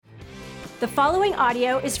The following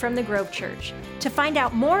audio is from the Grove Church. To find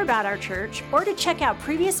out more about our church or to check out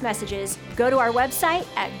previous messages, go to our website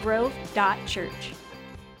at grove.church.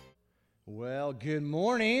 Well, good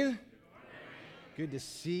morning. Good to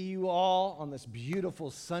see you all on this beautiful,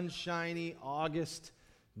 sunshiny August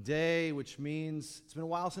day, which means it's been a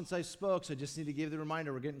while since I spoke, so I just need to give you the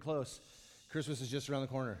reminder, we're getting close. Christmas is just around the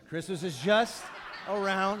corner. Christmas is just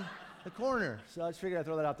around the corner. So I just figured I'd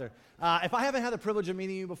throw that out there. If I haven't had the privilege of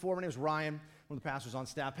meeting you before, my name is Ryan, one of the pastors on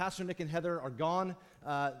staff. Pastor Nick and Heather are gone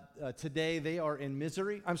today. They are in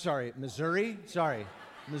Missouri. Missouri.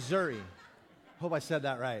 Hope I said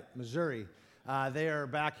that right. Missouri. They are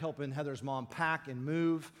back helping Heather's mom pack and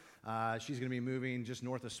move. She's going to be moving just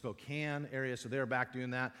north of Spokane area, so they're back doing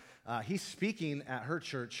that. He's speaking at her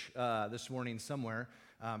church this morning somewhere.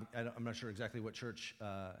 I'm not sure exactly what church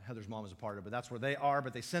Heather's mom is a part of, but that's where they are.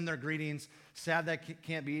 But they send their greetings. Sad that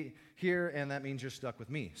can't be here, and that means you're stuck with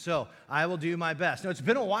me. So I will do my best. Now, it's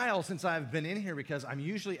been a while since I've been in here because I'm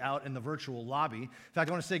usually out in the virtual lobby. In fact,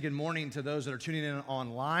 I want to say good morning to those that are tuning in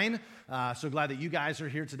online. So glad that you guys are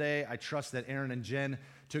here today. I trust that Aaron and Jen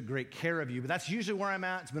took great care of you. But that's usually where I'm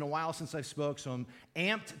at. It's been a while since I've spoke, so I'm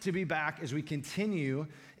amped to be back as we continue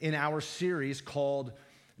in our series called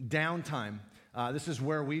Downtime. This is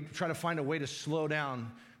where we try to find a way to slow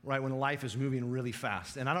down, right, when life is moving really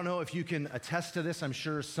fast. And I don't know if you can attest to this. I'm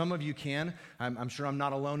sure some of you can. I'm sure I'm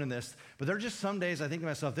not alone in this. But there are just some days I think to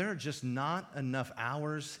myself, there are just not enough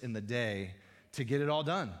hours in the day to get it all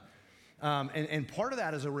done. And part of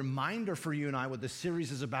that is a reminder for you and I, what this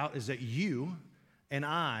series is about, is that you and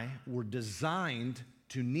I were designed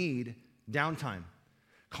to need downtime.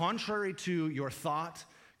 Contrary to your thought,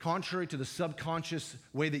 contrary to the subconscious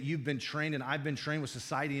way that you've been trained and I've been trained with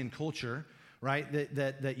society and culture, right,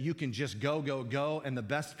 that you can just go, and the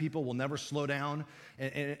best people will never slow down.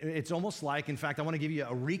 And it's almost like, in fact, I want to give you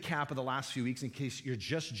a recap of the last few weeks in case you're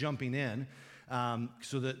just jumping in.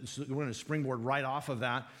 So we're going to springboard right off of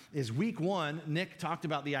that. Is week one, Nick talked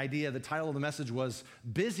about the title of the message was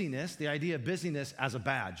busyness, the idea of busyness as a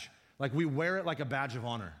badge. Like we wear it like a badge of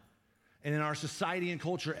honor. And in our society and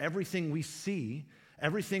culture, everything we see,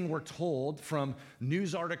 everything we're told, from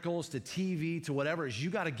news articles to TV to whatever, is you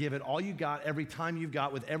got to give it all you got, every time you've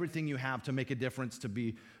got, with everything you have to make a difference, to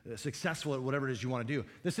be successful at whatever it is you want to do.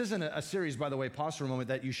 This isn't a series, by the way, pause for a moment,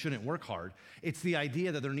 that you shouldn't work hard. It's the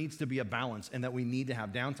idea that there needs to be a balance and that we need to have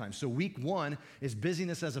downtime. So week one is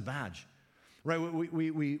busyness as a badge. Right,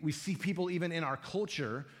 we see people even in our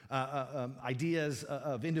culture, ideas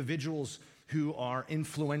of individuals who are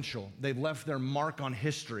influential. They've left their mark on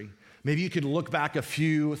history. Maybe you could look back a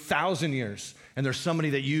few thousand years and there's somebody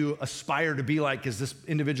that you aspire to be like because this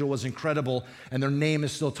individual was incredible and their name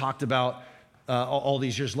is still talked about all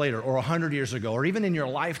these years later, or 100 years ago, or even in your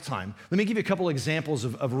lifetime. Let me give you a couple examples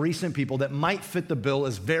of recent people that might fit the bill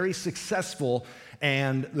as very successful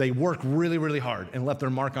and they work really, really hard and left their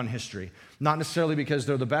mark on history. Not necessarily because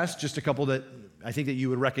they're the best, just a couple that I think that you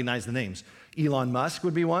would recognize the names. Elon Musk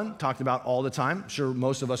would be one, talked about all the time. I'm sure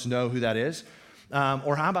most of us know who that is.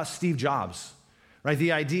 Or how about Steve Jobs, right?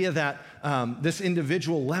 The idea that this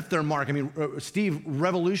individual left their mark. I mean, Steve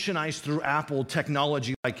revolutionized through Apple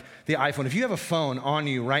technology like the iPhone. If you have a phone on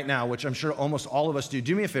you right now, which I'm sure almost all of us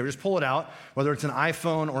do me a favor, just pull it out, whether it's an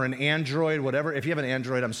iPhone or an Android, whatever. If you have an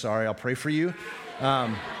Android, I'm sorry, I'll pray for you.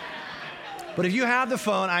 But if you have the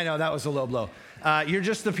phone, I know that was a low blow. You're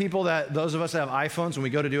just the people that, those of us that have iPhones, when we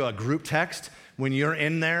go to do a group text, when you're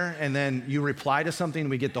in there and then you reply to something,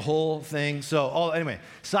 we get the whole thing. So anyway,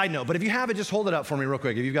 side note, but if you have it, just hold it up for me real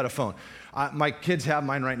quick if you've got a phone. My kids have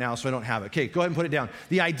mine right now, so I don't have it. Okay, go ahead and put it down.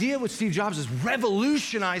 The idea with Steve Jobs is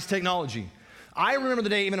revolutionize technology. I remember the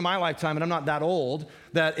day, even in my lifetime, and I'm not that old,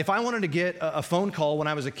 that if I wanted to get a phone call when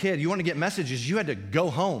I was a kid, you wanted to get messages, you had to go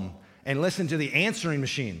home and listen to the answering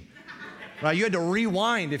machine. Right? You had to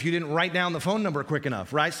rewind if you didn't write down the phone number quick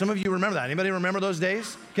enough, right? Some of you remember that. Anybody remember those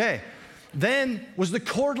days? Okay. Then was the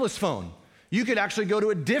cordless phone. You could actually go to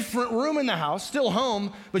a different room in the house, still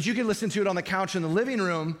home, but you could listen to it on the couch in the living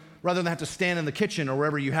room rather than have to stand in the kitchen or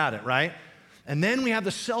wherever you had it, right? And then we have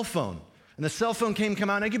the cell phone. And the cell phone come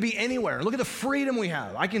out, and it could be anywhere. Look at the freedom we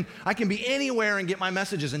have. I can be anywhere and get my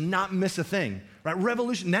messages and not miss a thing, right?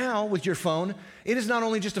 Revolution. Now, with your phone, it is not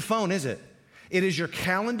only just a phone, is it? It is your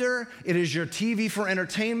calendar, it is your TV for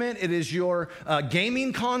entertainment, it is your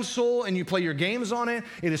gaming console and you play your games on it,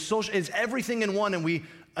 it is social, it's everything in one. And we,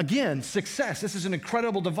 again, success, this is an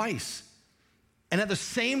incredible device. And at the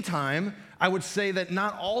same time, I would say that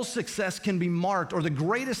not all success can be marked, or the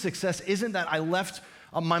greatest success isn't that I left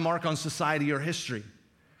my mark on society or history.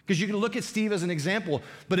 Because you can look at Steve as an example,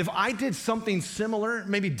 but if I did something similar,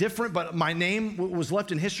 maybe different, but my name was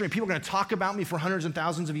left in history, and people are gonna talk about me for hundreds and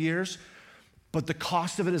thousands of years, but the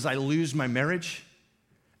cost of it is I lose my marriage,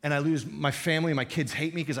 and I lose my family, and my kids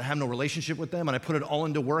hate me because I have no relationship with them, and I put it all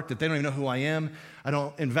into work that they don't even know who I am. I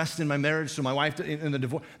don't invest in my marriage, so my wife in the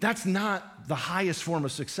divorce. That's not the highest form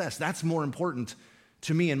of success. That's more important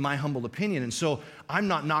to me, in my humble opinion. And so I'm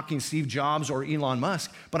not knocking Steve Jobs or Elon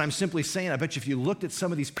Musk, but I'm simply saying, I bet you if you looked at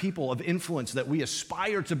some of these people of influence that we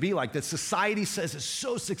aspire to be like, that society says is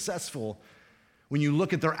so successful, when you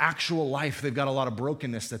look at their actual life, they've got a lot of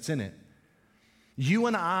brokenness that's in it. You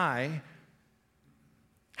and I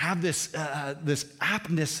have this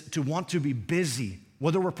aptness to want to be busy,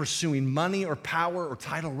 whether we're pursuing money or power or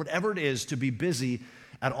title, whatever it is, to be busy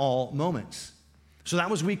at all moments. So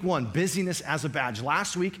that was week one, busyness as a badge.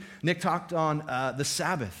 Last week, Nick talked on the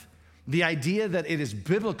Sabbath, the idea that it is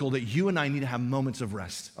biblical that you and I need to have moments of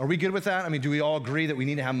rest. Are we good with that? I mean, do we all agree that we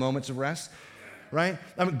need to have moments of rest? Right?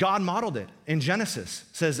 I mean, God modeled it in Genesis.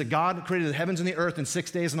 It says that God created the heavens and the earth in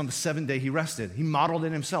 6 days, and on the seventh day he rested. He modeled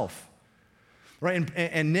it himself. Right?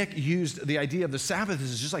 And Nick used the idea of the Sabbath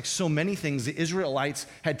as just like so many things. The Israelites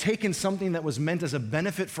had taken something that was meant as a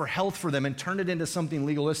benefit for health for them and turned it into something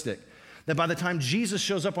legalistic. That by the time Jesus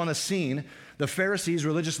shows up on the scene, the Pharisees,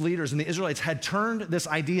 religious leaders, and the Israelites had turned this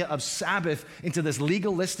idea of Sabbath into this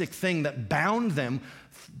legalistic thing that bound them,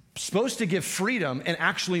 supposed to give freedom, and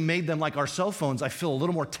actually made them like our cell phones. I feel a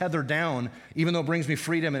little more tethered down, even though it brings me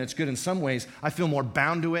freedom and it's good in some ways. I feel more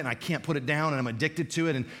bound to it and I can't put it down and I'm addicted to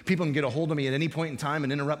it, and people can get a hold of me at any point in time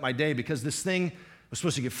and interrupt my day because this thing was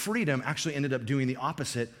supposed to give freedom actually ended up doing the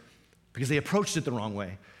opposite because they approached it the wrong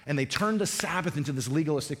way. And they turned the Sabbath into this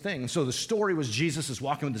legalistic thing. And so the story was Jesus is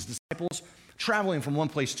walking with his disciples, traveling from one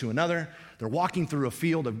place to another. They're walking through a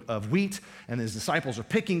field of wheat, and his disciples are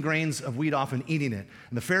picking grains of wheat off and eating it.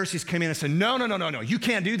 And the Pharisees came in and said, no, you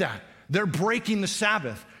can't do that. They're breaking the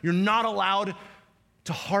Sabbath. You're not allowed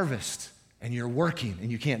to harvest, and you're working,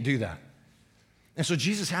 and you can't do that. And so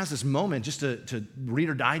Jesus has this moment, just to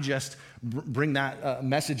Reader Digest, bring that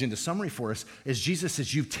message into summary for us, is Jesus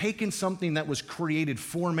says, you've taken something that was created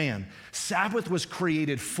for man. Sabbath was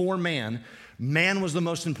created for man. Man was the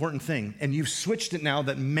most important thing. And you've switched it now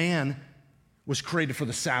that man was created for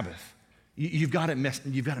the Sabbath. You've got it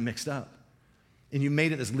mixed up. And you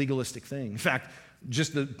made it this legalistic thing. In fact,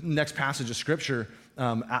 just the next passage of scripture,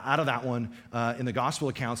 out of that one, in the gospel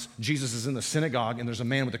accounts, Jesus is in the synagogue and there's a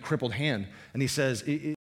man with a crippled hand. And he says,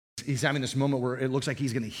 he's having this moment where it looks like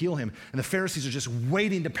he's gonna heal him. And the Pharisees are just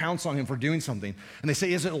waiting to pounce on him for doing something. And they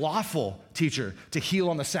say, is it lawful, teacher, to heal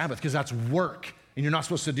on the Sabbath? Because that's work and you're not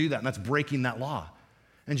supposed to do that, and that's breaking that law.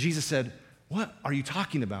 And Jesus said, what are you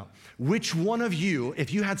talking about? Which one of you,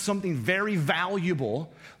 if you had something very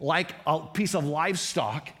valuable, like a piece of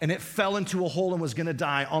livestock, and it fell into a hole and was gonna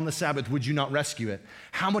die on the Sabbath, would you not rescue it?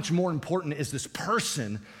 How much more important is this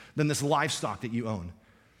person than this livestock that you own?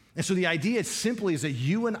 And so the idea simply is that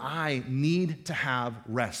you and I need to have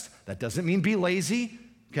rest. That doesn't mean be lazy,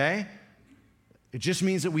 okay? It just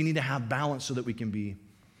means that we need to have balance so that we can be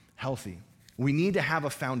healthy. We need to have a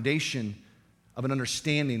foundation of an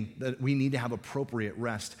understanding that we need to have appropriate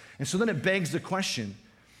rest. And so then it begs the question,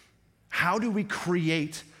 how do we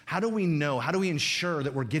know, how do we ensure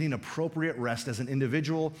that we're getting appropriate rest as an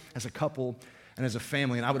individual, as a couple, and as a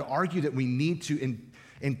family? And I would argue that we need to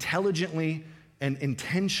intelligently and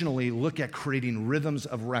intentionally look at creating rhythms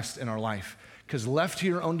of rest in our life. Because left to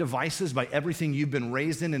your own devices by everything you've been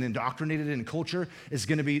raised in and indoctrinated in culture is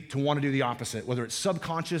gonna be to wanna do the opposite, whether it's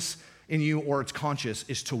subconscious in you or it's conscious,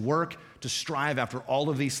 is to work, to strive after all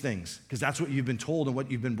of these things, because that's what you've been told and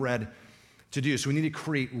what you've been bred to do. So we need to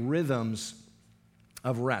create rhythms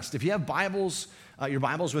of rest. If you have Bibles, your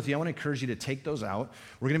Bibles with you, I want to encourage you to take those out.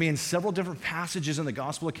 We're going to be in several different passages in the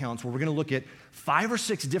gospel accounts where we're going to look at 5 or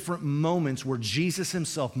 6 different moments where Jesus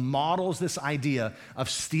himself models this idea of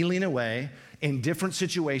stealing away in different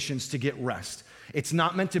situations to get rest. It's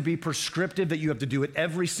not meant to be prescriptive that you have to do it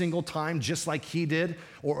every single time just like he did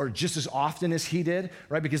or just as often as he did,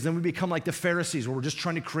 right? Because then we become like the Pharisees where we're just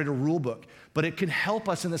trying to create a rule book. But it can help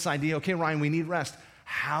us in this idea, okay, Ryan, we need rest.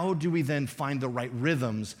 How do we then find the right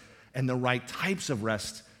rhythms and the right types of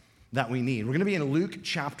rest that we need? We're gonna be in Luke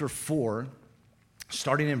chapter 4,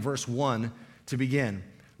 starting in verse 1 to begin.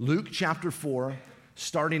 Luke chapter 4,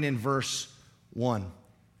 starting in verse 1.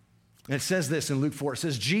 And it says this in Luke 4, it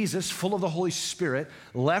says, Jesus, full of the Holy Spirit,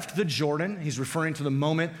 left the Jordan. He's referring to the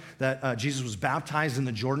moment that Jesus was baptized in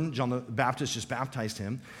the Jordan. John the Baptist just baptized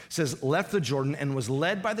him. It says, left the Jordan and was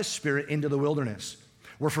led by the Spirit into the wilderness,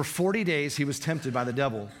 where for 40 days he was tempted by the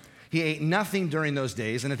devil. He ate nothing during those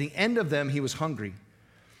days, and at the end of them he was hungry.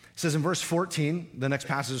 It says in verse 14, the next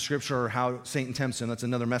passage of scripture, or how Satan tempts him, that's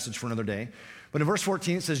another message for another day. But in verse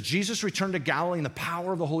 14, it says, Jesus returned to Galilee in the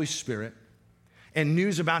power of the Holy Spirit, and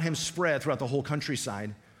news about him spread throughout the whole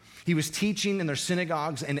countryside. He was teaching in their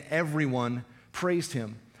synagogues, and everyone praised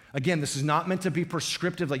him. Again, this is not meant to be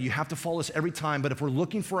prescriptive, like you have to follow this every time, but if we're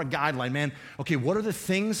looking for a guideline, man, okay, what are the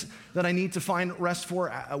things that I need to find rest for?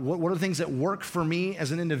 What are the things that work for me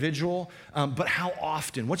as an individual? But how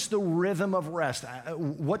often? What's the rhythm of rest?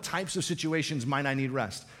 What types of situations might I need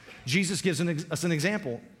rest? Jesus gives us an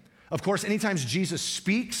example. Of course, anytime Jesus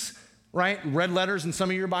speaks, right, red letters in some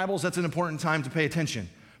of your Bibles, that's an important time to pay attention.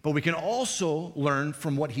 But we can also learn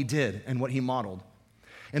from what he did and what he modeled.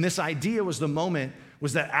 And this idea was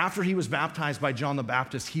that after he was baptized by John the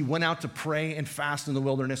Baptist, he went out to pray and fast in the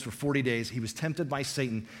wilderness for 40 days. He was tempted by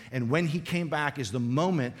Satan. And when he came back is the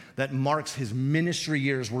moment that marks his ministry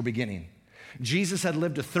years were beginning. Jesus had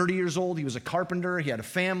lived to 30 years old. He was a carpenter. He had a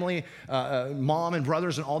family, mom and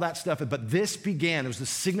brothers and all that stuff. But this began, it was the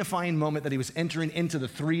signifying moment that he was entering into the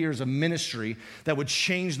 3 years of ministry that would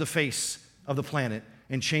change the face of the planet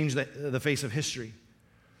and change the face of history.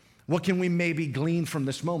 What can we maybe glean from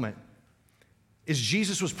this moment? Is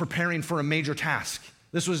Jesus was preparing for a major task.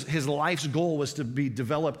 This was his life's goal, was to be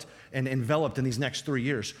developed and enveloped in these next 3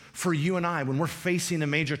 years. For you and I, when we're facing a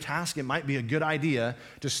major task, it might be a good idea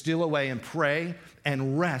to steal away and pray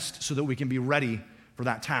and rest so that we can be ready for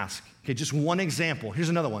that task. Okay, just one example. Here's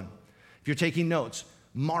another one. If you're taking notes,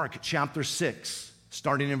 Mark chapter 6,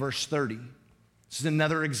 starting in verse 30. This is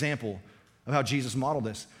another example of how Jesus modeled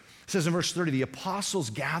this. It says in verse 30, the apostles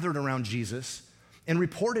gathered around Jesus and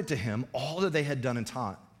reported to him all that they had done and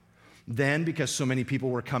taught. Then, because so many people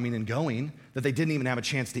were coming and going that they didn't even have a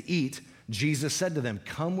chance to eat, Jesus said to them,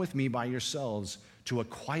 come with me by yourselves to a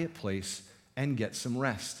quiet place and get some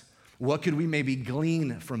rest. What could we maybe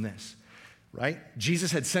glean from this, right?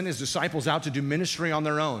 Jesus had sent his disciples out to do ministry on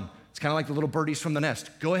their own. It's kind of like the little birdies from the nest.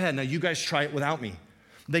 Go ahead, now you guys try it without me.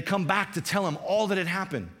 They come back to tell him all that had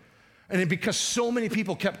happened. And because so many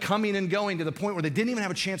people kept coming and going to the point where they didn't even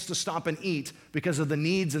have a chance to stop and eat because of the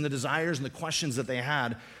needs and the desires and the questions that they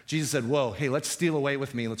had, Jesus said, whoa, hey, let's steal away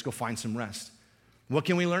with me. Let's go find some rest. What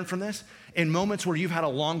can we learn from this? In moments where you've had a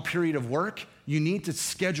long period of work, you need to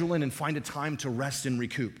schedule in and find a time to rest and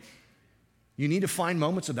recoup. You need to find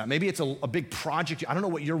moments of that. Maybe it's a big project. I don't know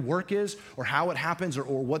what your work is or how it happens or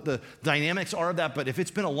what the dynamics are of that, but if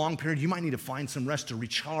it's been a long period, you might need to find some rest to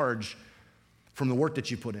recharge from the work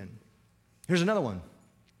that you put in. Here's another one.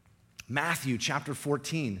 Matthew chapter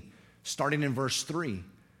 14, starting in verse 3,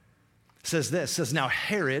 says, now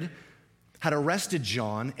Herod had arrested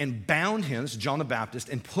John and bound him, this is John the Baptist,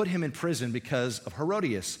 and put him in prison because of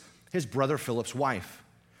Herodias, his brother Philip's wife.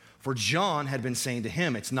 For John had been saying to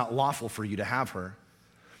him, it's not lawful for you to have her.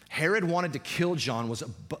 Herod wanted to kill John,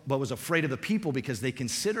 but was afraid of the people because they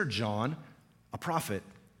considered John a prophet.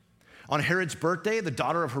 On Herod's birthday, the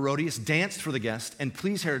daughter of Herodias danced for the guest and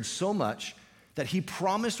pleased Herod so much that he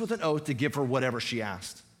promised with an oath to give her whatever she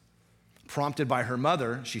asked. Prompted by her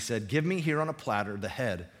mother, she said, give me here on a platter the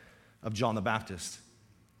head of John the Baptist.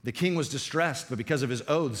 The king was distressed, but because of his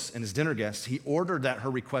oaths and his dinner guests, he ordered that her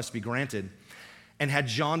request be granted and had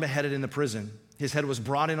John beheaded in the prison. His head was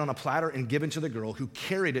brought in on a platter and given to the girl, who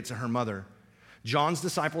carried it to her mother. John's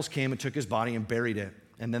disciples came and took his body and buried it,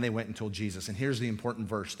 and then they went and told Jesus. And here's the important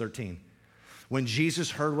verse, 13. When Jesus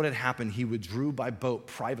heard what had happened, he withdrew by boat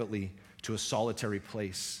privately to a solitary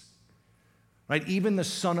place. Right? Even the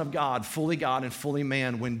Son of God and fully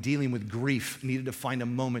man, when dealing with grief, needed to find a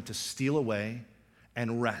moment to steal away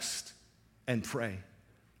and rest and pray.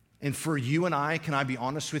 And for you and I, can I be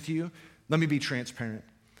honest with you? Let me be transparent.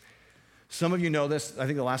 Some of you know this. I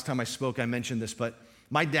think the last time I spoke, I mentioned this, but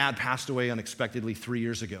my dad passed away unexpectedly 3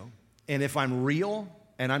 years ago. And if I'm real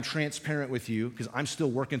and I'm transparent with you, because I'm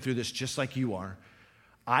still working through this just like you are,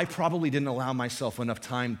 I probably didn't allow myself enough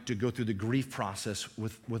time to go through the grief process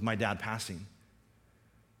with my dad passing.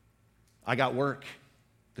 I got work.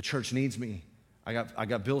 The church needs me. I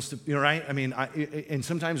got bills to, right? I mean, and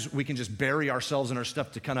sometimes we can just bury ourselves in our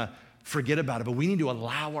stuff to kind of forget about it, but we need to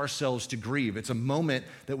allow ourselves to grieve. It's a moment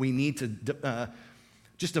that we need to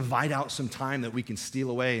just divide out some time that we can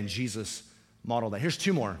steal away, and Jesus modeled that. Here's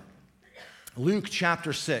two more. Luke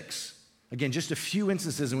chapter 6. Again, just a few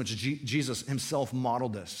instances in which Jesus himself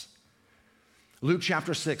modeled this. Luke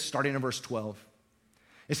chapter 6, starting in verse 12.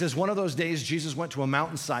 It says, one of those days, Jesus went to a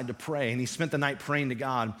mountainside to pray, and he spent the night praying to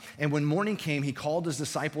God. And when morning came, he called his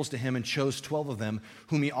disciples to him and chose 12 of them,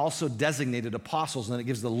 whom he also designated apostles. And then it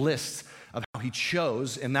gives the list of how he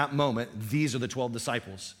chose in that moment, these are the 12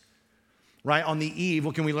 disciples. right? On the eve,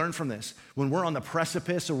 what can we learn from this? When we're on the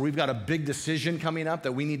precipice or we've got a big decision coming up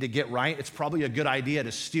that we need to get right, it's probably a good idea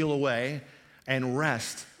to steal away and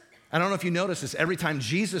rest. I don't know if you notice this, every time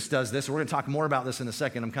Jesus does this, we're gonna talk more about this in a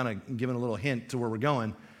second, I'm kind of giving a little hint to where we're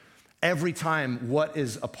going. Every time, what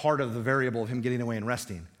is a part of the variable of him getting away and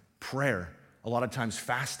resting? Prayer, a lot of times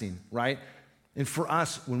fasting, right? And for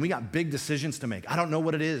us, when we got big decisions to make, I don't know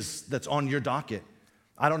what it is that's on your docket.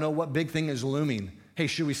 I don't know what big thing is looming. Hey,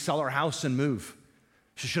 should we sell our house and move?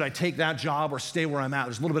 Should I take that job or stay where I'm at?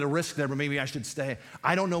 There's a little bit of risk there, but maybe I should stay.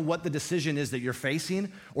 I don't know what the decision is that you're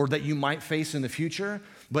facing or that you might face in the future,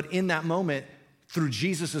 but in that moment, through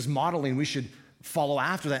Jesus' modeling, we should follow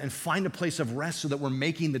after that and find a place of rest so that we're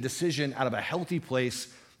making the decision out of a healthy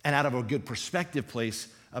place and out of a good perspective place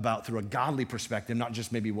about through a godly perspective, not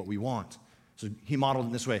just maybe what we want. So he modeled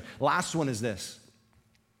it this way. Last one is this.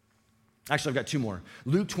 Actually, I've got two more.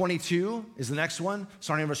 Luke 22 is the next one,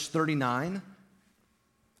 starting in verse 39.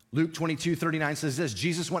 Luke 22:39 says this,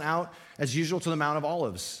 Jesus went out as usual to the Mount of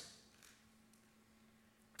Olives,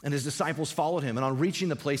 and his disciples followed him. And on reaching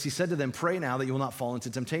the place, he said to them, pray now that you will not fall into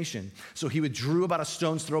temptation. So he withdrew about a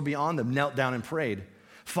stone's throw beyond them, knelt down and prayed,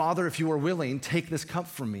 Father, if you are willing, take this cup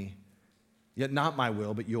from me. Yet not my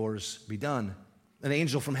will, but yours be done. An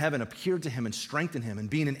angel from heaven appeared to him and strengthened him, and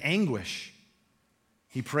being in anguish,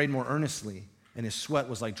 he prayed more earnestly, and his sweat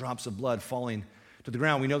was like drops of blood falling to the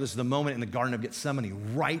ground. We know this is the moment in the Garden of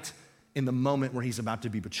Gethsemane, right in the moment where he's about to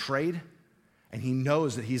be betrayed, and he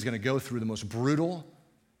knows that he's gonna go through the most brutal,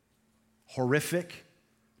 horrific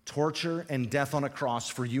torture and death on a cross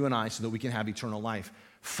for you and I so that we can have eternal life.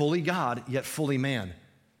 Fully God, yet fully man.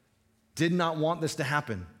 Did not want this to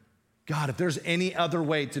happen. God, if there's any other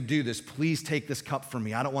way to do this, please take this cup from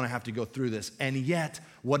me. I don't want to have to go through this. And yet,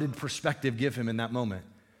 what did perspective give him in that moment?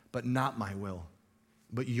 But not my will,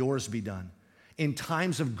 but yours be done. In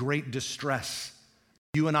times of great distress,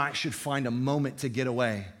 you and I should find a moment to get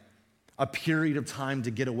away, a period of time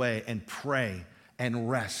to get away and pray and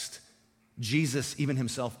rest. Jesus, even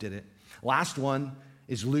himself, did it. Last one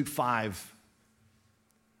is Luke 5,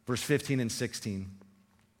 verse 15 and 16.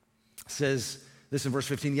 It says this in verse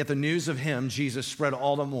 15, yet the news of him, Jesus, spread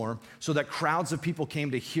all the more, so that crowds of people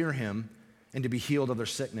came to hear him and to be healed of their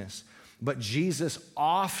sickness. But Jesus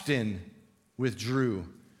often withdrew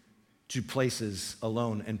to places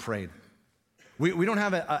alone and prayed. We don't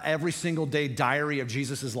have a every single day diary of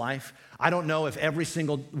Jesus' life. I don't know if every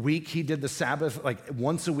single week he did the Sabbath, like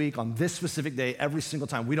once a week on this specific day, every single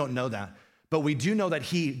time. We don't know that. But we do know that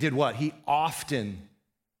he did what? He often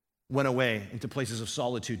went away into places of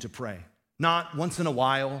solitude to pray. Not once in a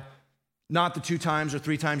while, not the 2 times or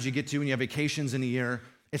 3 times you get to when you have vacations in a year.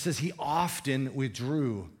 It says he often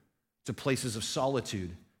withdrew to places of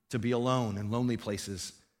solitude, to be alone in lonely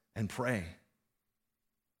places and pray.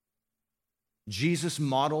 Jesus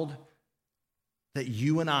modeled that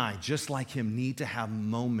you and I, just like him, need to have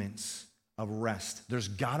moments of rest. There's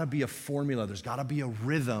gotta be a formula, there's gotta be a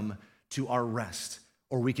rhythm to our rest,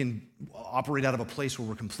 or we can operate out of a place where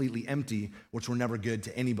we're completely empty, which we're never good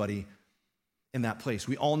to anybody in that place.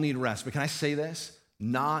 We all need rest, but can I say this?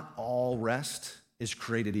 Not all rest is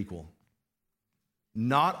created equal.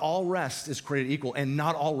 Not all rest is created equal, and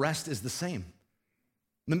not all rest is the same.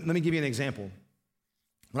 Let me give you an example.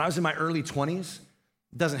 When I was in my early 20s,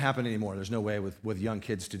 it doesn't happen anymore. There's no way with young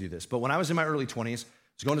kids to do this. But when I was in my early 20s, I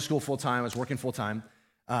was going to school full-time, I was working full-time,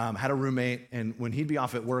 had a roommate, and when he'd be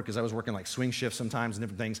off at work, because I was working like swing shifts sometimes and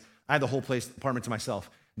different things, I had the whole apartment to myself.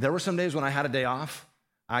 There were some days when I had a day off.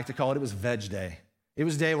 I like to call it was veg day. It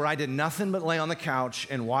was a day where I did nothing but lay on the couch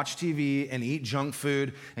and watch TV and eat junk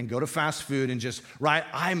food and go to fast food and just, right,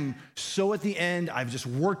 I'm so at the end, I've just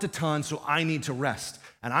worked a ton, so I need to rest.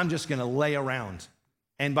 And I'm just gonna lay around.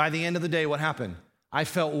 And by the end of the day, what happened? I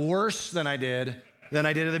felt worse than I did at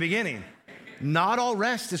the beginning. Not all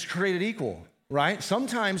rest is created equal, right?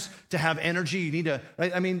 Sometimes to have energy, you need to,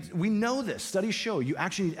 right? I mean, we know this. Studies show you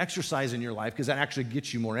actually need exercise in your life because that actually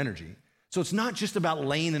gets you more energy. So it's not just about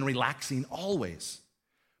laying and relaxing always.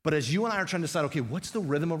 But as you and I are trying to decide, okay, what's the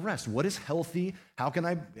rhythm of rest? What is healthy? How do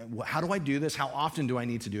I do this? How often do I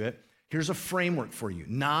need to do it? Here's a framework for you.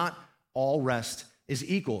 Not all rest is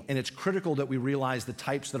equal, and it's critical that we realize the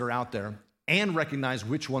types that are out there and recognize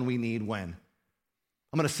which one we need when.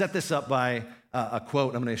 I'm gonna set this up by a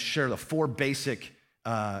quote. I'm gonna share the 4 basic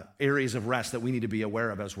areas of rest that we need to be aware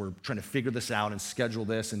of as we're trying to figure this out and schedule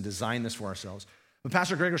this and design this for ourselves. But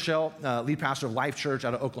Pastor Greg Rochelle, lead pastor of Life Church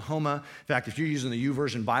out of Oklahoma. In fact, if you're using the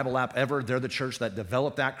YouVersion Bible app ever, they're the church that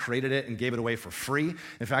developed that, created it, and gave it away for free.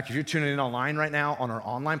 In fact, if you're tuning in online right now on our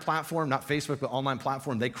online platform, not Facebook, but online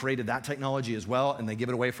platform, they created that technology as well, and they give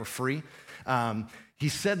it away for free. He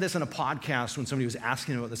said this in a podcast when somebody was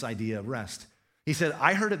asking him about this idea of rest. He said,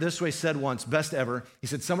 I heard it this way said once, best ever. He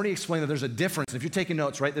said, somebody explained that there's a difference. If you're taking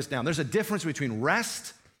notes, write this down. There's a difference between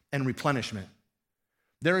rest and replenishment.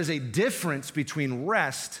 There is a difference between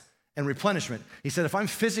rest and replenishment. He said, if I'm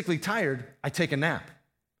physically tired, I take a nap.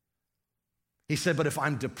 He said, but if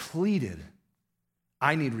I'm depleted,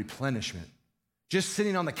 I need replenishment. Just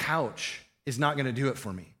sitting on the couch is not going to do it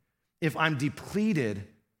for me. If I'm depleted,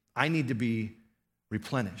 I need to be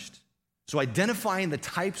replenished. So identifying the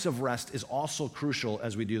types of rest is also crucial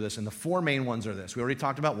as we do this. And the four main ones are this. We already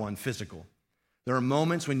talked about one, physical. There are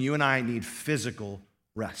moments when you and I need physical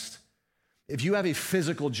rest. If you have a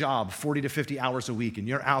physical job, 40 to 50 hours a week, and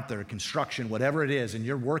you're out there, construction, whatever it is, and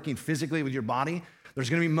you're working physically with your body, there's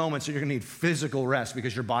gonna be moments that you're gonna need physical rest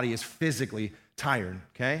because your body is physically tired,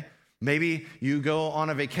 okay? Maybe you go on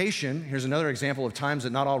a vacation. Here's another example of times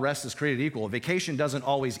that not all rest is created equal. A vacation doesn't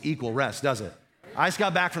always equal rest, does it? I just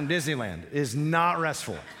got back from Disneyland. It is not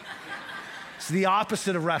restful. It's the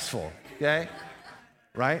opposite of restful, okay?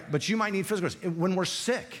 Right? But you might need physical rest. When we're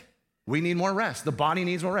sick, we need more rest. The body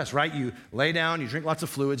needs more rest, right? You lay down, you drink lots of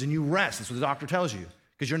fluids, and you rest. That's what the doctor tells you.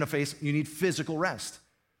 Because you're in a phase, you need physical rest.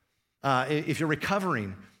 If you're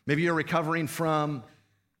recovering, maybe you're recovering from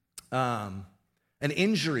an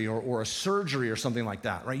injury or a surgery or something like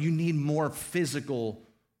that, right? You need more physical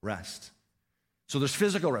rest. So there's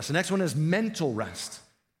physical rest. The next one is mental rest,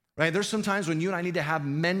 right? There's some times when you and I need to have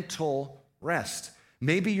mental rest.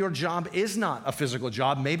 Maybe your job is not a physical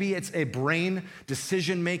job. Maybe it's a brain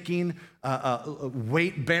decision-making,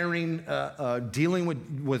 weight-bearing,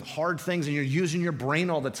 dealing with hard things, and you're using your brain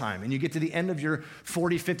all the time. And you get to the end of your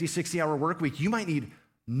 40, 50, 60-hour work week, you might need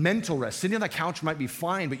mental rest. Sitting on the couch might be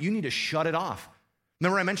fine, but you need to shut it off.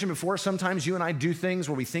 Remember I mentioned before, sometimes you and I do things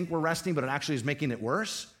where we think we're resting, but it actually is making it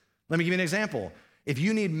worse? Let me give you an example. If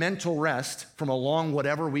you need mental rest from a long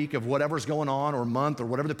whatever week of whatever's going on or month or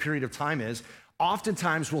whatever the period of time is,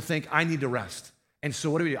 oftentimes we'll think, I need to rest. And so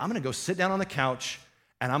what do? I'm gonna go sit down on the couch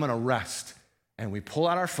and I'm gonna rest. And we pull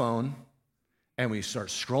out our phone and we start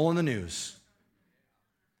scrolling the news.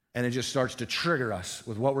 And it just starts to trigger us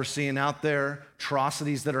with what we're seeing out there,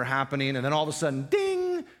 atrocities that are happening, and then all of a sudden,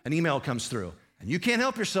 ding, an email comes through. And you can't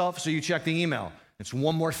help yourself, so you check the email. It's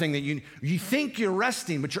one more thing that you think you're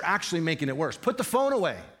resting, but you're actually making it worse. Put the phone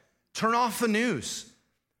away. Turn off the news.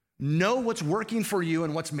 Know what's working for you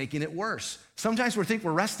and what's making it worse. Sometimes we think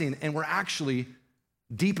we're resting and we're actually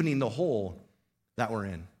deepening the hole that we're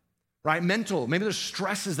in, right? Mental, maybe there's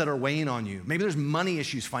stresses that are weighing on you. Maybe there's money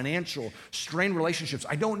issues, financial, strained relationships.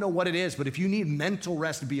 I don't know what it is, but if you need mental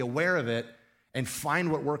rest, be aware of it and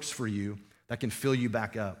find what works for you that can fill you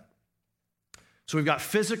back up. So we've got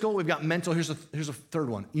physical, we've got mental. Here's a third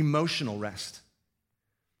one, emotional rest.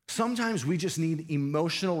 Sometimes we just need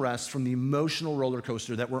emotional rest from the emotional roller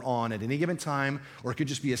coaster that we're on at any given time, or it could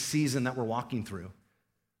just be a season that we're walking through,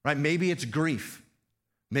 right? Maybe it's grief.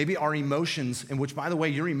 Maybe our emotions, and which, by the way,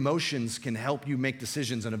 your emotions can help you make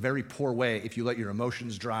decisions in a very poor way if you let your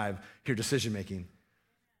emotions drive your decision making.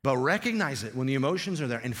 But recognize it when the emotions are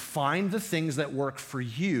there and find the things that work for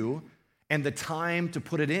you and the time to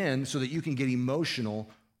put it in so that you can get emotional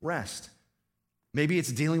rest. Maybe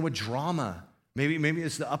it's dealing with drama. Maybe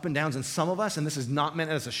it's the up and downs. And some of us, and this is not meant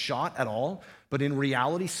as a shot at all, but in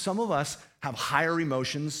reality, some of us have higher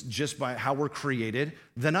emotions just by how we're created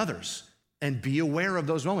than others. And be aware of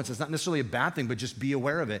those moments. It's not necessarily a bad thing, but just be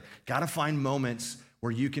aware of it. Gotta find moments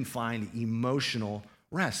where you can find emotional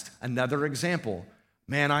rest. Another example,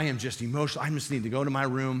 man, I am just emotional. I just need to go to my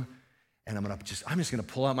room and I'm just gonna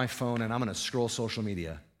pull out my phone and I'm gonna scroll social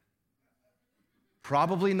media.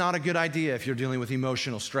 Probably not a good idea if you're dealing with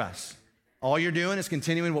emotional stress. All you're doing is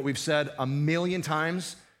continuing what we've said a million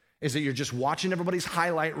times, is that you're just watching everybody's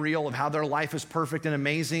highlight reel of how their life is perfect and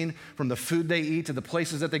amazing, from the food they eat to the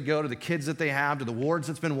places that they go to the kids that they have to the awards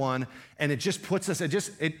that's been won, and it just puts us,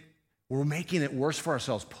 we're making it worse for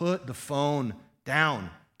ourselves. Put the phone down,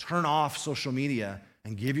 turn off social media,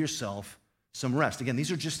 and give yourself some rest. Again,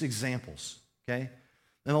 these are just examples, okay?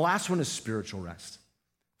 And the last one is spiritual rest.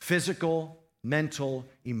 Physical, mental,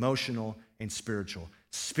 emotional, and spiritual.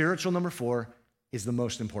 Spiritual, number 4, is the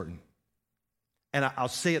most important. And I'll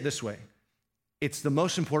say it this way. It's the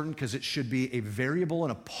most important because it should be a variable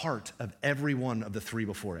and a part of every one of the 3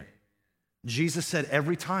 before it. Jesus said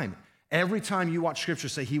every time you watch scripture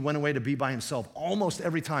say he went away to be by himself, almost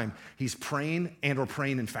every time he's praying and or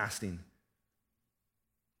praying and fasting.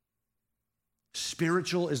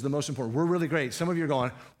 spiritual is the most important. We're really great. Some of you are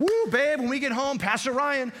going, woo, babe, when we get home, Pastor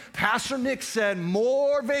Ryan, Pastor Nick said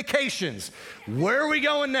more vacations. Where are we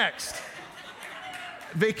going next?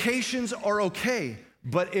 Vacations are okay,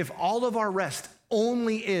 but if all of our rest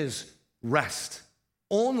only is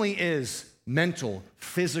mental,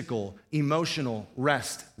 physical, emotional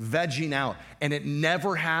rest, vegging out, and it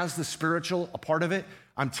never has the spiritual a part of it,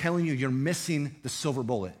 I'm telling you, you're missing the silver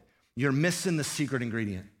bullet. You're missing the secret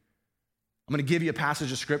ingredient. I'm gonna give you a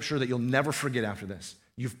passage of scripture that you'll never forget after this.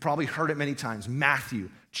 You've probably heard it many times. Matthew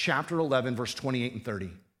chapter 11, verse 28 and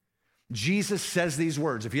 30. Jesus says these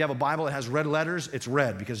words. If you have a Bible that has red letters, it's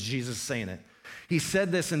red because Jesus is saying it. He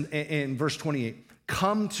said this in verse 28,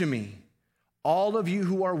 "Come to me, all of you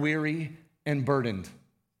who are weary and burdened,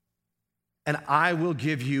 and I will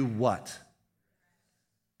give you" what?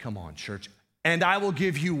 Come on, church. "And I will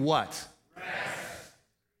give you" what? Rest.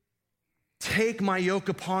 "Take my yoke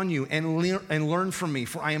upon you and learn from me,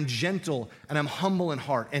 for I am gentle and I'm humble in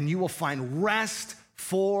heart, and you will find rest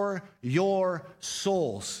for your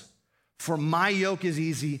souls. For my yoke is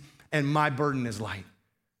easy and my burden is light."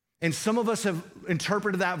 And some of us have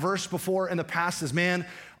interpreted that verse before in the past as, man,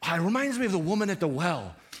 it reminds me of the woman at the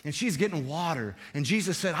well, and she's getting water. And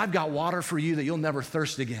Jesus said, "I've got water for you that you'll never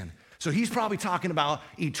thirst again." So he's probably talking about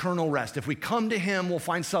eternal rest. If we come to him, we'll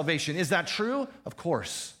find salvation. Is that true? Of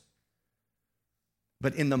course.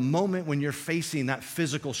 But in the moment when you're facing that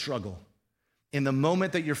physical struggle, in the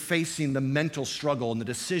moment that you're facing the mental struggle and the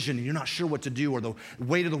decision and you're not sure what to do, or the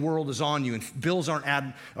weight of the world is on you and bills are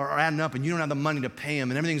adding up and you don't have the money to pay them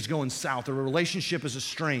and everything's going south, or a relationship is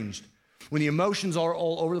estranged, when the emotions are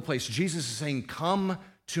all over the place, Jesus is saying, "Come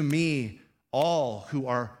to me, all who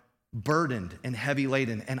are burdened and heavy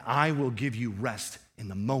laden, and I will give you rest in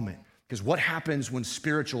the moment." Because what happens when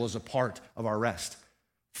spiritual is a part of our rest?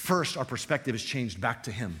 First, our perspective is changed back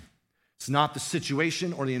to him. It's not the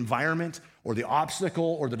situation or the environment or the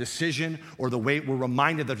obstacle or the decision or the weight. We're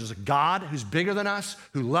reminded that there's a God who's bigger than us,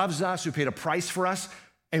 who loves us, who paid a price for us,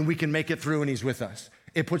 and we can make it through and he's with us.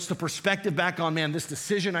 It puts the perspective back on, man, this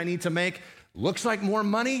decision I need to make looks like more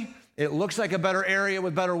money. It looks like a better area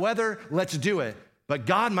with better weather. Let's do it. But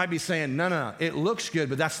God might be saying, no, it looks good,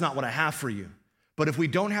 but that's not what I have for you. But if we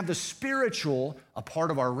don't have the spiritual a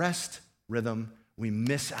part of our rest rhythm, we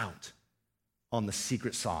miss out on the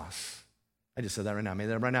secret sauce. I just said that right now. I made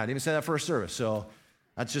that up right now. I didn't even say that first service, so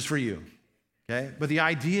that's just for you, okay? But the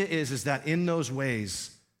idea is that in those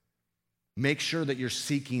ways, make sure that you're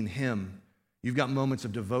seeking him. You've got moments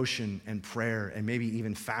of devotion and prayer and maybe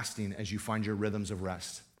even fasting as you find your rhythms of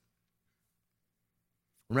rest.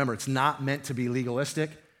 Remember, it's not meant to be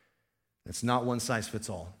legalistic. It's not one size fits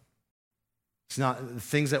all. It's not,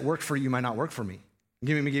 things that work for you might not work for me.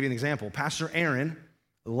 Let me give you an example. Pastor Aaron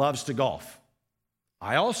loves to golf.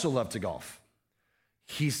 I also love to golf.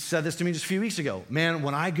 He said this to me just a few weeks ago. Man,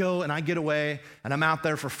 when I go and I get away and I'm out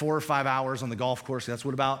there for 4 or 5 hours on the golf course, that's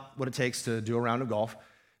what it takes to do a round of golf,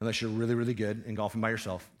 unless you're really, really good in golfing by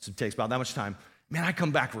yourself. So it takes about that much time. Man, I come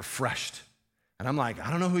back refreshed. And I'm like, I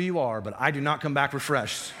don't know who you are, but I do not come back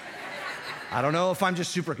refreshed. I don't know if I'm just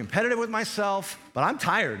super competitive with myself, but I'm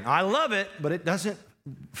tired. I love it, but it doesn't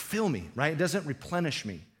fill me, right? It doesn't replenish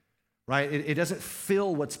me, right? It doesn't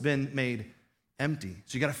fill what's been made empty.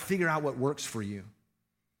 So you got to figure out what works for you.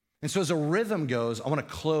 And so as a rhythm goes, I want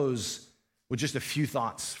to close with just a few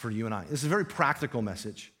thoughts for you and I. This is a very practical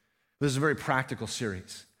message. This is a very practical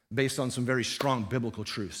series based on some very strong biblical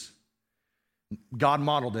truths. God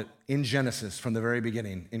modeled it in Genesis from the very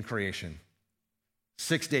beginning in creation.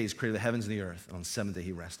 6 days created the heavens and the earth, and on the seventh day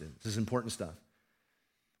he rested. This is important stuff.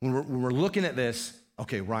 When we're looking at this,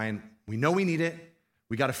 okay, Ryan, we know we need it.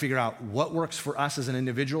 We got to figure out what works for us as an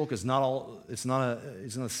individual, because it's not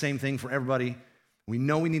the same thing for everybody. We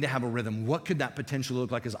know we need to have a rhythm. What could that potentially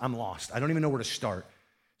look like? Because I'm lost. I don't even know where to start.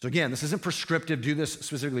 So again, this isn't prescriptive, do this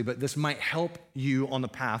specifically, but this might help you on the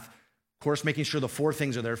path. Of course, making sure the 4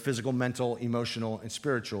 things are there: physical, mental, emotional, and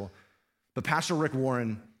spiritual. But Pastor Rick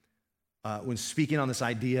Warren, when speaking on this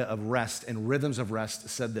idea of rest and rhythms of rest,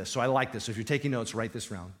 said this. So I like this. So if you're taking notes, write this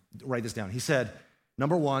down. He said,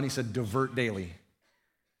 number 1, he said, divert daily.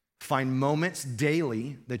 Find moments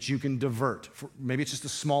daily that you can divert. Maybe it's just a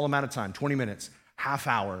small amount of time, 20 minutes, half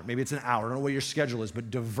hour, maybe it's an hour. I don't know what your schedule is,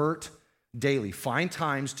 but divert daily. Find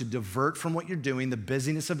times to divert from what you're doing, the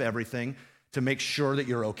busyness of everything, to make sure that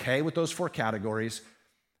you're okay with those 4 categories,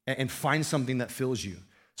 and find something that fills you.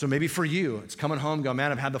 So maybe for you, it's coming home, go,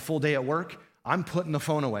 man, I've had the full day at work. I'm putting the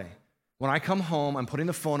phone away. When I come home, I'm putting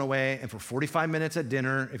the phone away, and for 45 minutes at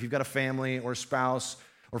dinner, if you've got a family or a spouse,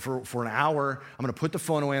 or for an hour, I'm gonna put the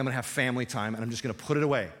phone away, I'm gonna have family time, and I'm just gonna put it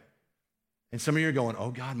away. And some of you are going,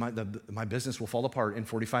 oh God, my business will fall apart in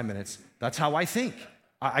 45 minutes. That's how I think.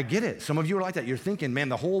 I get it. Some of you are like that. You're thinking, man,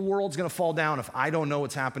 the whole world's gonna fall down if I don't know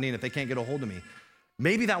what's happening, if they can't get a hold of me.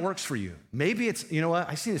 Maybe that works for you. Maybe it's, you know what,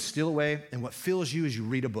 I see this steal away, and what fills you is you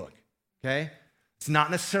read a book, okay? It's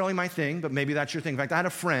not necessarily my thing, but maybe that's your thing. In fact, I had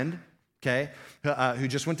a friend, okay, who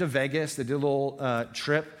just went to Vegas. They did a little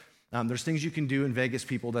trip. There's things you can do in Vegas,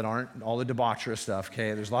 people, that aren't all the debaucherous stuff,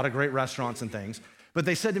 okay? There's a lot of great restaurants and things. But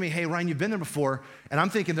they said to me, hey, Ryan, you've been there before. And I'm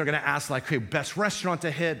thinking they're gonna ask like, hey, best restaurant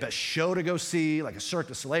to hit, best show to go see, like a Cirque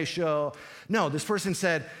du Soleil show. No, this person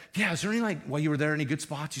said, yeah, is there any while you were there, any good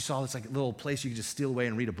spots you saw this like little place you could just steal away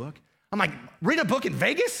and read a book? I'm like, read a book in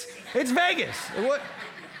Vegas? It's Vegas.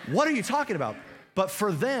 What are you talking about? But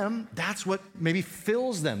for them, that's what maybe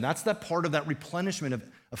fills them. That's that part of that replenishment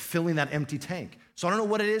of filling that empty tank. So I don't know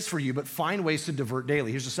what it is for you, but find ways to divert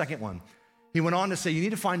daily. Here's the second one. He went on to say, you need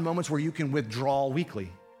to find moments where you can withdraw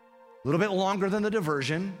weekly. A little bit longer than the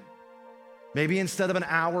diversion. Maybe instead of an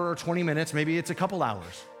hour or 20 minutes, maybe it's a couple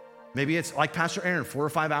hours. Maybe it's like Pastor Aaron, 4 or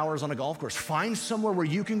 5 hours on a golf course. Find somewhere where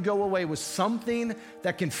you can go away with something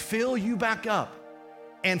that can fill you back up.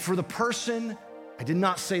 And for the person, I did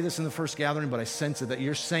not say this in the first gathering, but I sense it, that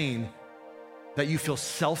you're saying that you feel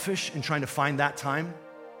selfish in trying to find that time.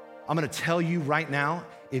 I'm gonna tell you right now,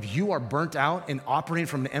 if you are burnt out and operating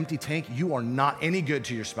from an empty tank, you are not any good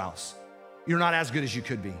to your spouse. You're not as good as you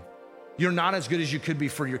could be. You're not as good as you could be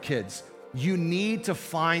for your kids. You need to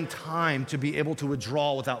find time to be able to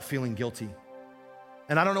withdraw without feeling guilty.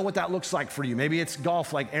 And I don't know what that looks like for you. Maybe it's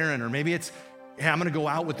golf like Aaron, or maybe it's, hey, I'm gonna go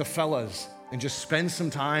out with the fellas and just spend some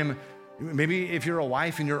time. Maybe if you're a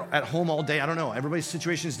wife and you're at home all day, I don't know. Everybody's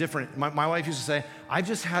situation is different. My wife used to say, I've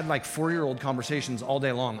just had like 4-year-old conversations all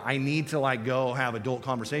day long. I need to like go have adult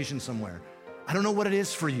conversations somewhere. I don't know what it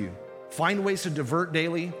is for you. Find ways to divert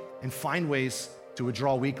daily and find ways to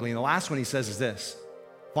withdraw weekly. And the last one he says is this: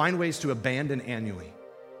 find ways to abandon annually,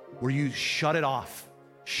 where you shut it off.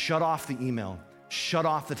 Shut off the email, shut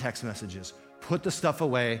off the text messages, put the stuff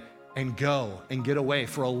away and go and get away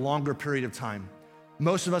for a longer period of time.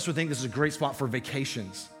 Most of us would think this is a great spot for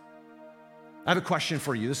vacations. I have a question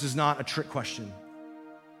for you. This is not a trick question.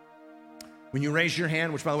 When you raise your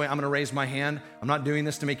hand, which by the way, I'm gonna raise my hand. I'm not doing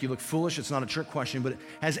this to make you look foolish. It's not a trick question, but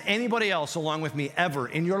has anybody else along with me ever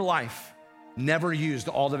in your life never used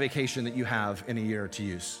all the vacation that you have in a year to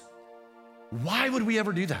use? Why would we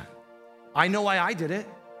ever do that? I know why I did it.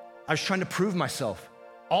 I was trying to prove myself.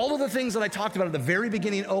 All of the things that I talked about at the very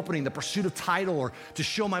beginning opening, the pursuit of title, or to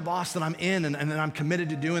show my boss that I'm in and that I'm committed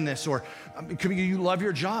to doing this, or you love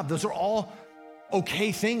your job. Those are all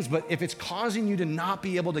okay things, but if it's causing you to not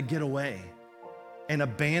be able to get away and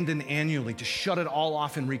abandon annually, to shut it all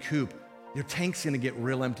off and recoup, your tank's gonna get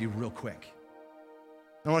real empty real quick.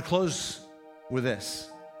 I wanna close with this.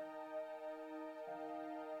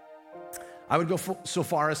 I would go so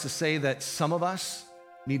far as to say that some of us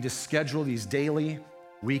need to schedule these daily,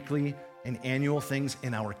 weekly, and annual things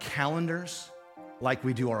in our calendars, like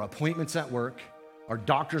we do our appointments at work, our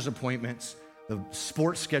doctor's appointments, the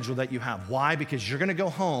sports schedule that you have. Why? Because you're gonna go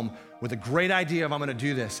home with a great idea of I'm gonna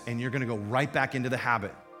do this, and you're gonna go right back into the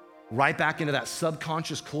habit, right back into that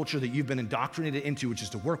subconscious culture that you've been indoctrinated into, which is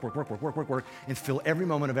to work, and fill every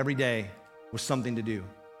moment of every day with something to do.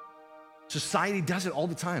 Society does it all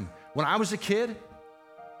the time. When I was a kid,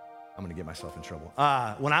 I'm gonna get myself in trouble.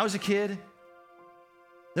 When I was a kid,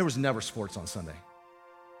 there was never sports on Sunday.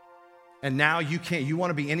 And now you can't, you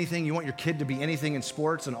wanna be anything, you want your kid to be anything in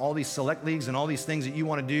sports and all these select leagues and all these things that you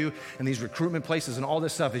wanna do and these recruitment places and all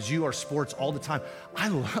this stuff is you are sports all the time. I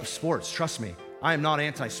love sports, trust me. I am not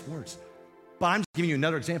anti-sports. But I'm just giving you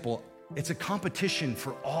another example. It's a competition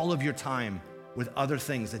for all of your time with other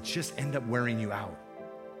things that just end up wearing you out.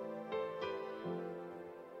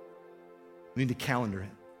 We need to calendar it.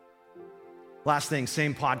 Last thing,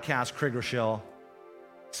 same podcast, Craig Rochelle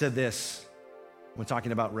said this when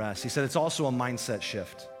talking about rest. He said, it's also a mindset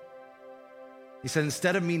shift. He said,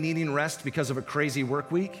 instead of me needing rest because of a crazy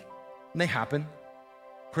work week, and they happen,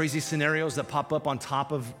 crazy scenarios that pop up on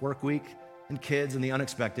top of work week and kids and the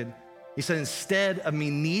unexpected. He said, instead of me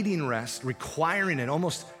needing rest, requiring it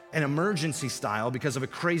almost an emergency style because of a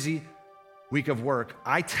crazy week of work,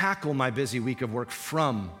 I tackle my busy week of work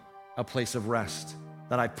from a place of rest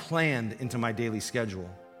that I planned into my daily schedule,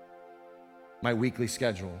 my weekly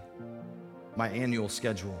schedule, my annual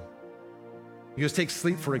schedule. You just take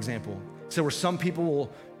sleep, for example. So where some people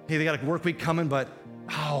will, hey, they got a work week coming, but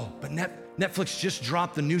Netflix just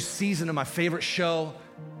dropped the new season of my favorite show.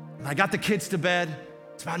 And I got the kids to bed.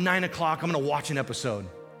 It's about 9 o'clock. I'm gonna watch an episode.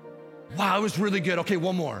 Wow, it was really good. Okay,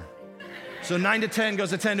 one more. So 9 to 10 goes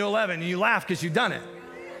to 10 to 11, and you laugh because you've done it.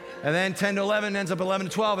 And then 10 to 11 ends up 11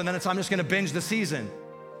 to 12, and then I'm just gonna binge the season.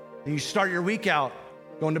 And you start your week out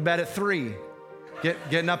going to bed at 3,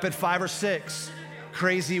 getting up at 5 or 6,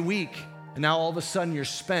 crazy week. And now all of a sudden you're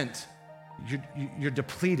spent, you're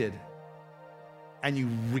depleted, and you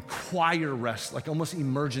require rest, like almost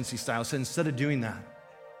emergency style. So instead of doing that,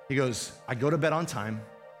 he goes, I go to bed on time,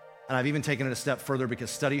 and I've even taken it a step further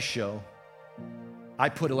because studies show I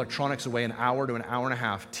put electronics away an hour to an hour and a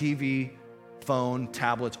half. TV, phone,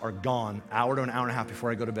 tablets are gone hour to an hour and a half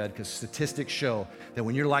before I go to bed, because statistics show that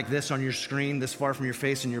when you're like this on your screen, this far from your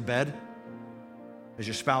face in your bed, is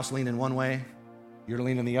your spouse leaning one way, you're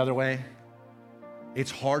leaning the other way,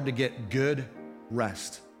 it's hard to get good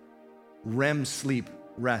rest, REM sleep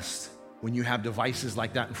rest, when you have devices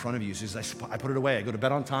like that in front of you. So I put it away, I go to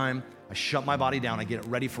bed on time, I shut my body down, I get it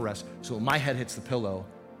ready for rest. So when my head hits the pillow,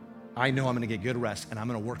 I know I'm gonna get good rest, and I'm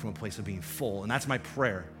gonna work from a place of being full. And that's my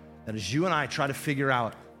prayer, that as you and I try to figure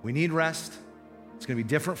out, we need rest, it's gonna be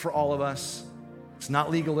different for all of us. It's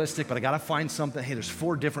not legalistic, but I gotta find something. Hey, there's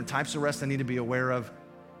 4 different types of rest I need to be aware of,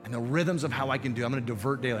 and the rhythms of how I can do. I'm gonna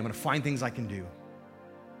divert daily, I'm gonna find things I can do.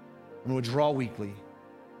 I'm gonna withdraw weekly,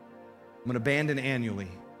 I'm gonna abandon annually,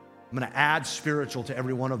 I'm gonna add spiritual to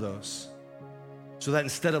every one of those, so that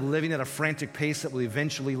instead of living at a frantic pace that will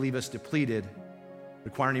eventually leave us depleted,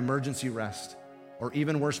 requiring emergency rest, or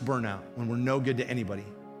even worse, burnout, when we're no good to anybody,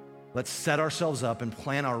 let's set ourselves up and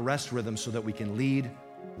plan our rest rhythm so that we can lead,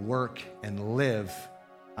 work, and live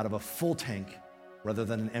out of a full tank rather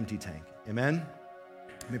than an empty tank. Amen?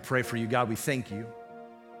 Let me pray for you. God, we thank you.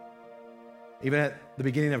 Even at the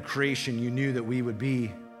beginning of creation, you knew that we would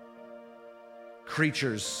be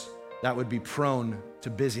creatures that would be prone to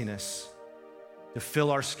busyness, to fill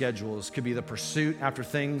our schedules. Could be the pursuit after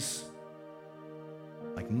things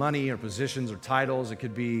like money or positions or titles. It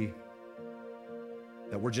could be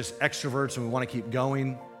that we're just extroverts and we want to keep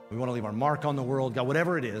going. We want to leave our mark on the world. God,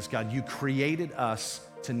 whatever it is, God, you created us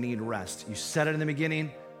to need rest. You said it in the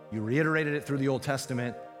beginning. You reiterated it through the Old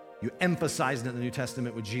Testament. You emphasized it in the New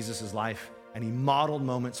Testament with Jesus' life, and he modeled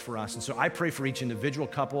moments for us. And so I pray for each individual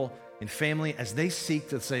couple and family as they seek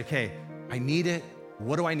to say, okay, I need it.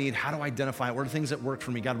 What do I need? How do I identify it? What are the things that work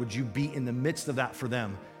for me? God, would you be in the midst of that for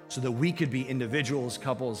them so that we could be individuals,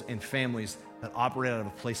 couples, and families that operate out of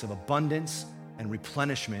a place of abundance and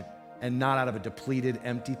replenishment and not out of a depleted,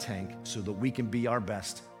 empty tank, so that we can be our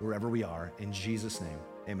best wherever we are. In Jesus' name,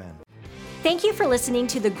 amen. Thank you for listening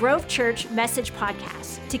to the Grove Church Message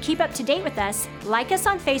Podcast. To keep up to date with us, like us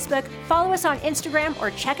on Facebook, follow us on Instagram, or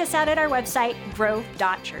check us out at our website,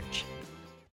 grove.church.